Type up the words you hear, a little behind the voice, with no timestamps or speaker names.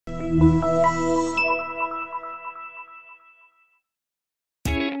We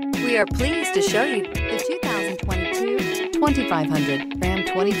are pleased to show you the 2022 2500. Ram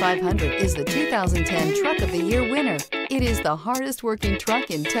 2500 is the 2010 Truck of the Year winner. It is the hardest working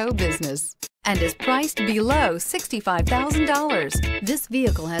truck in tow business and is priced below $65,000. This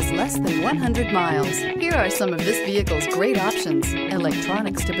vehicle has less than 100 miles. Here are some of this vehicle's great options: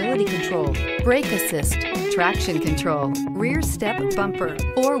 electronic stability control, brake assist, traction control, rear step bumper,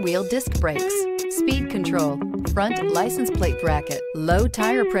 four-wheel disc brakes, speed control, front license plate bracket, low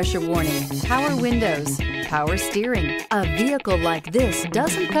tire pressure warning, power windows, power steering. A vehicle like this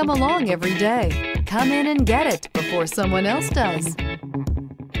doesn't come along every day. Come in and get it before someone else does.